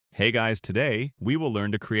Hey guys, today we will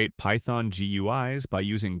learn to create Python GUIs by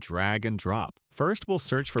using drag and drop. First, we'll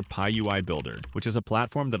search for Pyuibuilder, which is a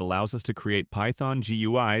platform that allows us to create Python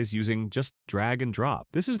GUIs using just drag and drop.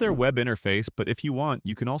 This is their web interface, but if you want,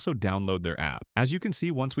 you can also download their app. As you can see,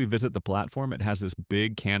 once we visit the platform, it has this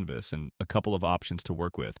big canvas and a couple of options to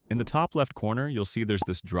work with. In the top left corner, you'll see there's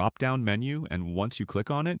this drop-down menu, and once you click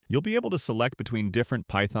on it, you'll be able to select between different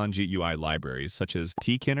Python GUI libraries, such as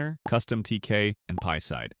Tkinter, customTk, and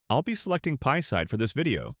Pyside. I'll be selecting Pyside for this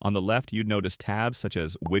video. On the left, you'd notice tabs such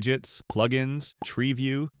as Widgets, Plugins, Tree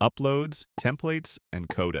View, Uploads, Templates, and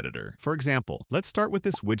Code Editor. For example, let's start with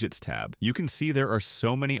this Widgets tab. You can see there are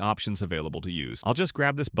so many options available to use. I'll just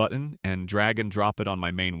grab this button and drag and drop it on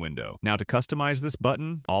my main window. Now to customize this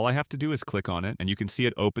button, all I have to do is click on it, and you can see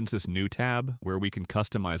it opens this new tab where we can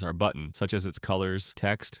customize our button, such as its colors,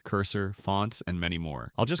 text, cursor, fonts, and many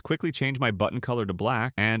more. I'll just quickly change my button color to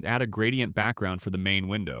black and add a gradient background for the main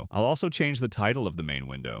window. I'll also change the title of the main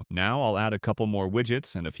window. Now I'll add a couple more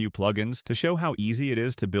widgets and a few plugins to show how easy it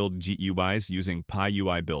is to build GUIs using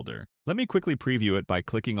Pyuibuilder. Let me quickly preview it by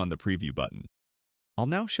clicking on the preview button. I'll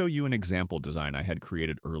now show you an example design I had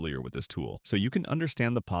created earlier with this tool, so you can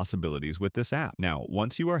understand the possibilities with this app. Now,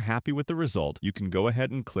 once you are happy with the result, you can go ahead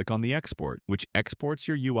and click on the export, which exports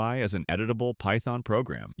your UI as an editable Python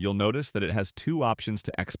program. You'll notice that it has two options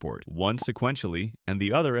to export, one sequentially and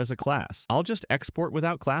the other as a class. I'll just export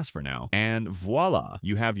without class for now, and voila,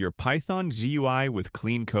 you have your Python GUI with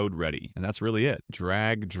clean code ready. And that's really it.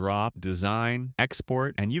 Drag, drop, design,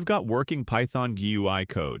 export, and you've got working Python GUI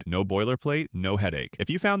code. No boilerplate, no headache. If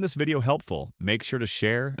you found this video helpful, make sure to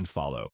share and follow.